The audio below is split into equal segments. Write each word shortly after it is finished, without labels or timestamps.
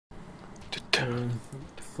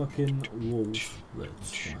Fucking wolf.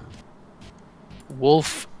 Let's try.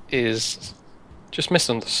 Wolf is just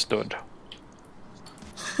misunderstood.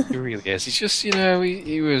 He really is. He's just, you know,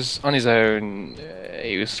 he was on his own.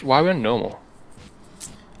 Why we're normal?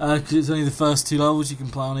 Because it's only the first 2 levels you can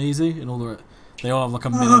play on easy, and they all have like a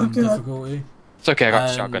minimum difficulty. It's okay, I got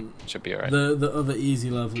the shotgun. Should be alright. The other easy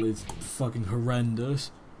level is fucking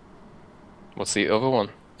horrendous. What's the other one?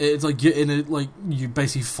 It's like you're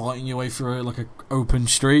basically fighting your way through like an open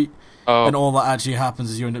street, Oh. and all that actually happens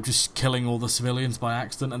is you end up just killing all the civilians by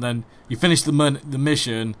accident, and then you finish the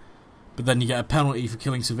mission, but then you get a penalty for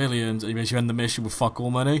killing civilians, and you basically end the mission with fuck all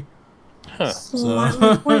money. Huh.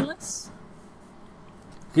 Slightly pointless.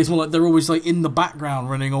 It's more like they're always like in the background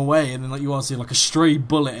running away, and then like you want to see like a stray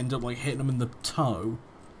bullet end up like hitting them in the toe.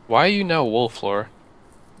 Why are you now wolf, Laura?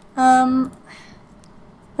 I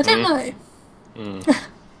don't know.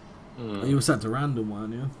 You were set to random,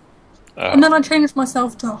 weren't you? And then I changed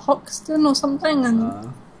myself to Hoxton or something,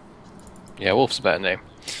 and yeah, wolf's a better name.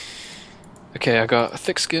 Okay, I got a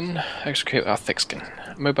thick skin, execute our thick skin.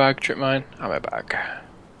 Ammo bag, trip mine, ammo bag.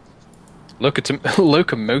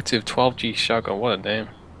 Locomotive 12G shotgun, what a name.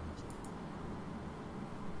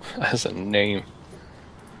 That's a name.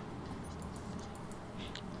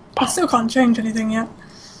 I still can't change anything yet.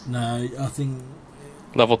 No, I think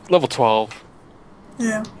Level 12.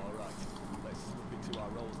 Yeah.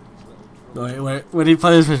 Wait, when you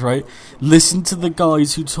play this, right? Listen to the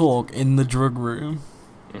guys who talk in the drug room.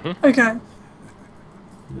 Okay.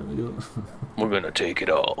 We're gonna take it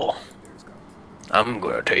all. I'm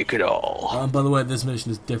gonna take it all. By the way, this mission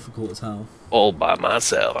is difficult as hell. All by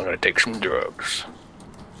myself. I'm gonna take some drugs.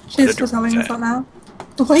 Cheers for telling us that now.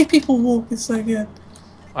 The way people walk is so good.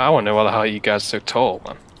 I wanna know why the hell you guys are so tall,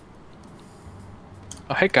 man.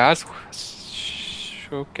 Oh, hey guys.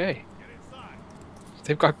 Okay.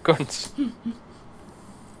 They've got guns.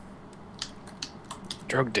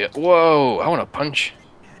 Drug deal. Whoa! I want to punch.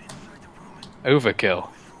 Overkill.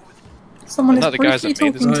 Someone Not is the guys briefly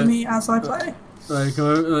that made this talking to game. me as I play. Right,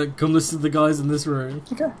 come listen to the guys in this room.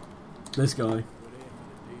 Okay. This guy.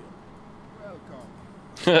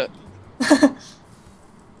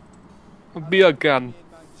 Be a gun.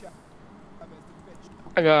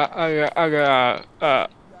 I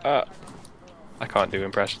can't do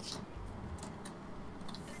impressions.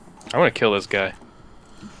 I want to kill this guy.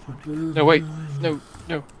 No, wait. No.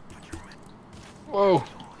 Whoa.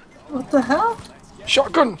 What the hell?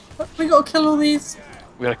 Shotgun! We gotta kill all these.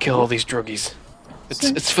 We gotta kill all these druggies.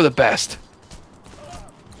 It's for the best.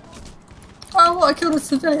 Oh, what? I killed a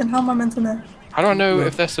civilian. How am I meant to know? I don't know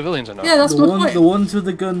if they're civilians or not. Yeah, that's my point. The ones with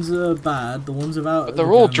the guns are bad. The ones without. But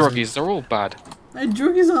they're all druggies. They're all bad. Hey,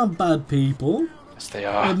 druggies aren't bad people. Yes, they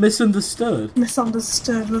They're are. misunderstood.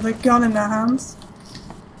 Misunderstood with a gun in their hands.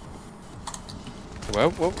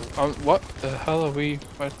 Well, what the hell are we?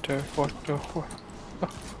 What?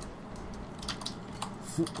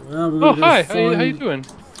 Oh, hi. How you doing?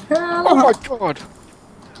 Oh my god!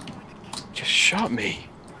 Just shot me.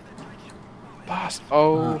 Bastard.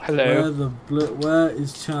 Oh, hello. Where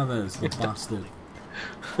is Chavez, the bastard?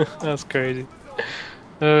 That's crazy.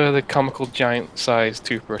 The comical giant-sized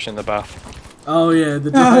toothbrush in the bath. Oh yeah,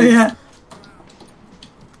 Oh yeah.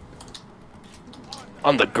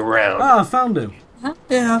 On the ground. Ah, I found him. Huh?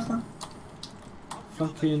 Yeah, I found.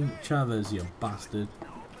 Fucking Chavez, you bastard.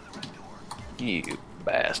 You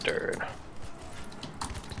bastard.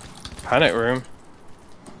 Panic room.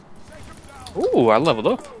 Ooh, I leveled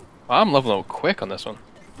up. I'm leveling up quick on this one.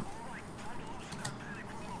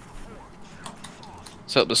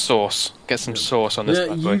 Set up the sauce. Get some sauce on this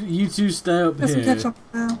bad boy. You two stay up Get some here. ketchup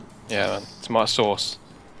now. Yeah, man. Tomato sauce.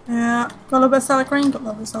 Yeah. Got a little bit of sour cream. Got a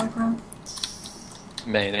little bit of sour cream.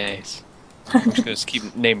 Mayonnaise. I'm just going to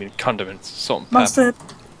keep naming condiments. Salt and pepper. Mustard.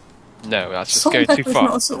 No, that's just Salt going and too pepper's far.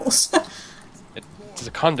 not a sauce. It's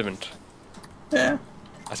a condiment. Yeah.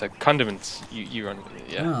 I said condiments. You run with it,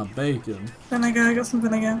 yeah. Ah, bacon. Vinegar. I got some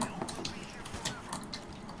vinegar.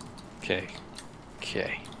 Okay.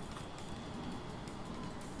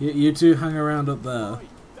 You two hang around up there.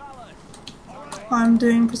 I'm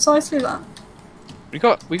doing precisely that. We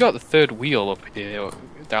got the third wheel up here,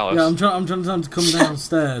 Dallas. Yeah, I'm trying to tell him to come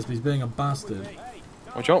downstairs, but he's being a bastard.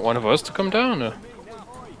 Would you want one of us to come down? Or?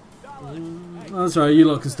 That's right, you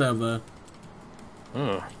lot can stay up there.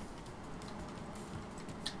 Oh.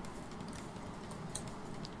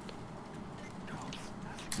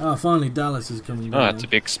 Ah, finally Dallas is coming down. Ah, to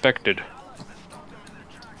be expected.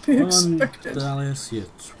 Be Come on, expected. Dallas, you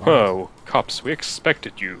twat. Oh, cops, we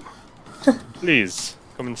expected you. Please,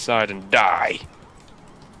 come inside and die.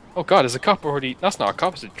 Oh god, there's a cop already. That's not a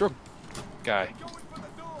cop, it's a drug guy.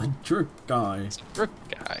 A drug guy. It's a drug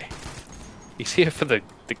guy. He's here for the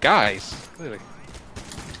guys, clearly.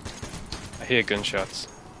 I hear gunshots.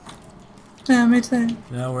 Yeah, me too.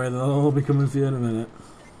 Yeah, they'll all be coming for you in a minute.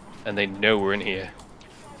 And they know we're in here.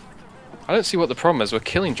 I don't see what the problem is. We're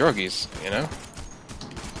killing druggies, you know?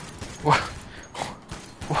 What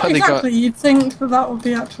have they got? Exactly, you'd think that would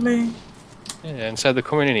be actually Yeah, and so they're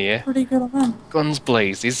coming in here. pretty good on them. Guns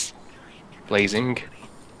blazes. Blazing.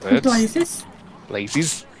 Words. Blazes.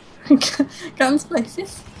 Blazes. Guns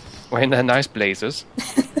blazes. Wearing their nice blazers.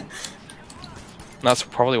 That's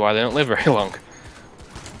probably why they don't live very long.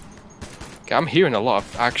 Okay, I'm hearing a lot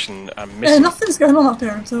of action. I'm Yeah, missing. nothing's going on up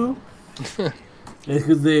here at all. Yeah,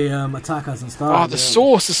 because the attack hasn't started. Oh, the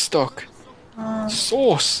sauce is stuck.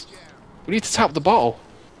 Sauce. We need to tap the bottle.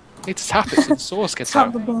 We need to tap it so the sauce gets Tap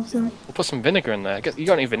out. the bottom. We'll put some vinegar in there. You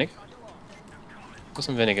got any vinegar? Put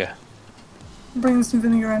some vinegar. Bring some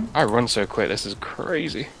vinegar in. I run so quick. This is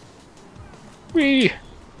crazy. Whee!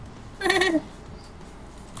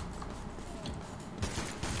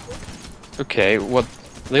 Okay, what?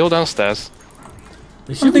 Are they all downstairs?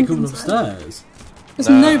 They should be think coming inside. upstairs. There's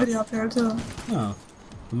Nah. nobody up here at all. No.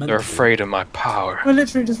 They're afraid of my power. We're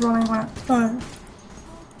literally just running away. Oh.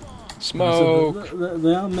 Smoke!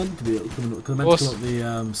 They are meant to be coming up, because they're meant to come up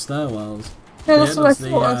the stairwells. Yeah, that's what I the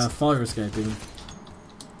thought. fire escaping.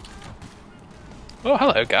 Oh,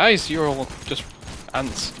 hello guys. You're all just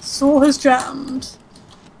ants. Saw has jammed.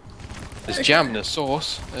 There's jam in the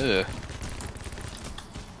sauce. Ugh.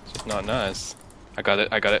 It's not nice. I got it.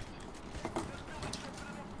 I got it.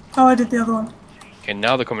 Oh, I did the other one. Okay,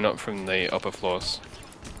 now they're coming up from the upper floors.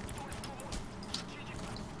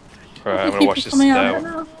 Alright, I'm gonna People watch this coming out here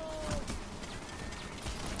stair. now.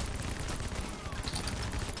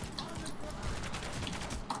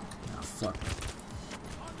 Oh, fuck.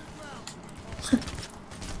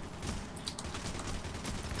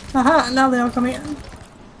 Aha, now they are coming in.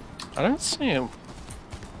 I don't see him.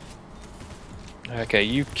 Okay,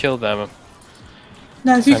 you kill them.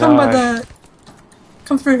 No, if you And come by I- the...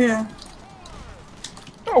 Come through here.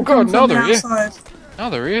 Oh Come god, from now the they're here. outside. Now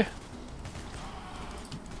they're here.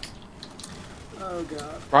 Oh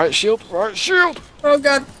god. Right shield, right shield! Oh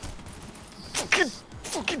god.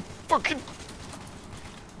 Fucking.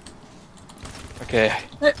 Okay,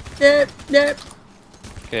 Yep.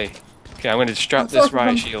 okay. Okay, I'm gonna distract That's this right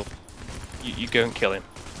awesome. shield. You go and kill him.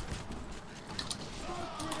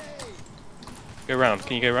 Go round,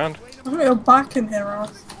 can you go round? I think you're back in here,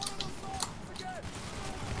 Ross.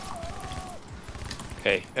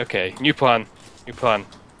 Okay. New plan.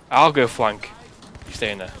 I'll go flank. You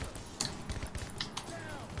stay in there.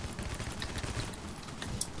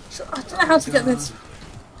 I don't know how to get this.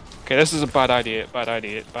 Okay, this is a bad idea.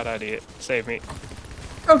 Save me.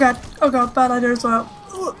 Oh god, bad idea as well.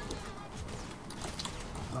 Ugh.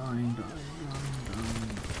 Dying.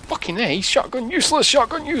 Fucking A, shotgun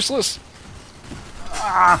useless!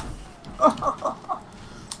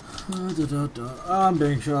 I'm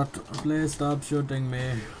being shot. Please stop shooting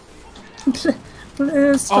me.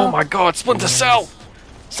 Please stop. Oh my god, Splinter Cell!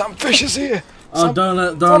 Sam Fish is here! Oh, don't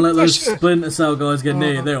let those Splinter Cell guys get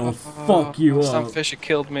near you. They'll fuck you Sam up. Fisher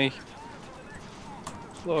killed me.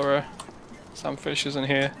 Laura. Sam Fish isn't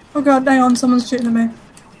here. Oh god, hang on, someone's shooting at me.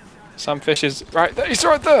 Sam Fish is right there. He's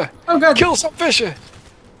right there! Oh god, Kill Sam Fisher!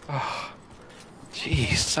 Oh,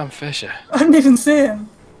 jeez, Sam Fisher. I didn't even see him.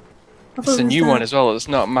 I thought It's the it was new dead. one as well. It's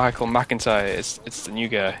not Michael McIntyre. It's the new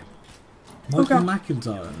guy. Michael Okay.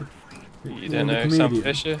 McIntyre. You don't The know Sam comedian.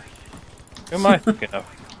 Fisher? Who am I thinking of?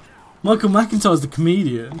 Michael McIntyre's the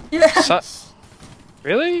comedian. Yeah,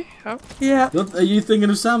 Really? How? yeah. Are you thinking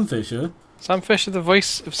of Sam Fisher? Sam Fisher, the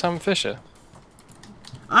voice of Sam Fisher.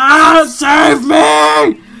 Ah! Save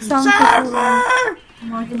me! Sam Save Fisher. me!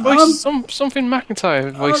 Michael, Voice something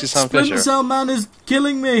McIntyre voices Sam Splinter Fisher. Cell Man is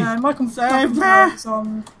killing me. Michael Save me! McIntyre's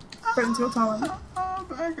on Britain's Got Talent. Oh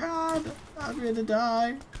my god! I'm gonna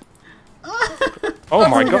die. Oh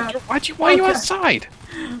my Oh god! God. Why are you Okay. outside?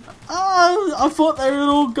 Oh, I thought they were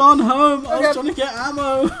all gone home. I was Okay. trying to get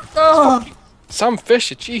ammo. Oh, Sam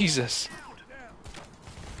Fisher, Jesus.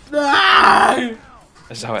 No!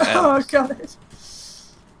 That's how it ends. oh god.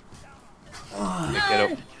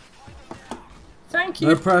 Get Thank No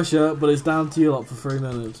you. pressure, but it's down to you lot for 3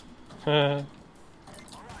 minutes. up.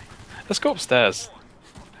 Let's go upstairs.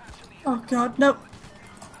 Oh god, no.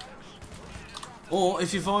 Or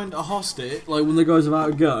if you find a hostage, like when the guy's without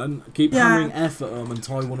a gun, keep Yeah. hammering F at them and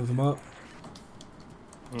tie one of them up.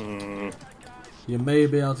 Hmm. You may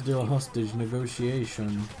be able to do a hostage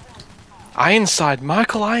negotiation. Ironside,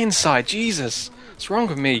 Michael Ironside, Jesus. What's wrong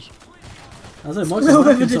with me? I say a Michael little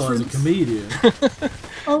bit of a McIntyre is a difference. comedian.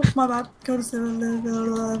 Oh, my bad. Go to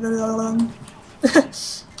civilian.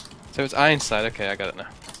 So it's Ironside. Okay, I got it now.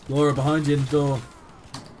 Laura, behind you in the door.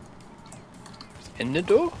 In the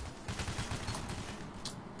door?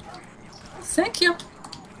 Thank you.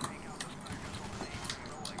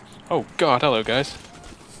 Oh God! Hello, guys.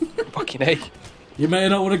 Fucking A. You may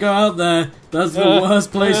not want to go out there. That's the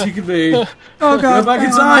worst place you could be. Oh god. Go back hang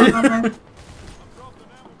inside. on, hang on.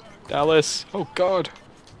 Dallas. Oh God.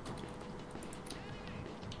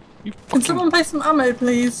 You Can fucking. someone pay some ammo,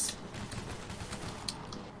 please?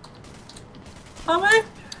 Ammo?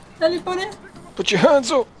 Anybody? Put your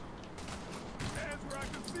hands up.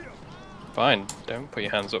 Fine. Don't put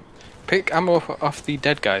your hands up. Pick ammo off the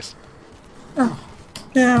dead guys. Oh.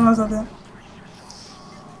 Yeah, I was up there.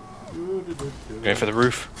 Going for the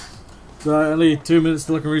roof. So only 2 minutes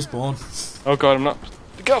till I can respawn. Oh God! I'm not.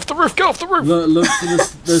 Get off the roof! Get off the roof! Look for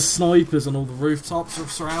there's snipers on all the rooftops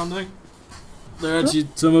surrounding. They're actually,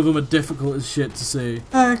 some of them are difficult as shit to see.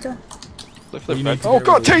 Oh, okay. Flip, You need to oh get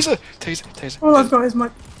God! rid of Taser! Taser! Taser! All I've got is my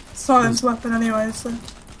silence weapon anyway, so...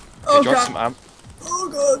 Oh Drop god. some ammo. Oh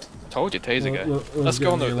god. Told you, taser guy. Let's Let's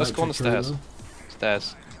go on the stairs.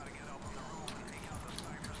 Stairs.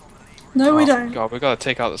 No, we Oh, don't. God, we gotta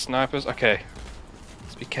take out the snipers. Okay.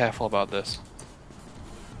 Let's be careful about this.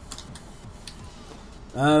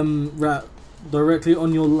 Right, directly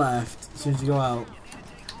on your left, as soon as you go out.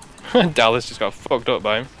 Dallas just got fucked up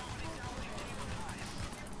by him.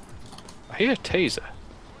 I hear a taser.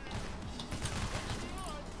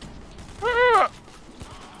 Ah!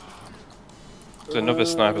 There's another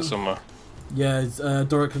sniper somewhere. Yeah, it's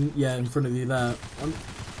directly, yeah, in front of you there.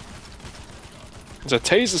 There's a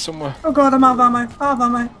taser somewhere. Oh god, I'm out of ammo. Out of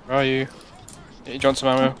ammo. Where are you? You want some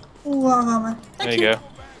ammo? Oh, out of ammo. There Thank you go.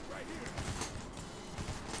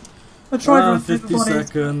 I tried to run through the 50 bodies.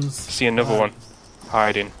 seconds. See another one.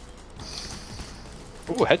 Hiding.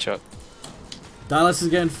 Ooh, headshot. Dallas is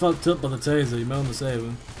getting fucked up by the taser, you may want to save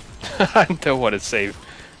him. I don't want to save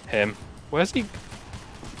him. Where's he?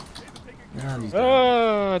 And he's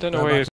Oh, I don't know Go where he back is.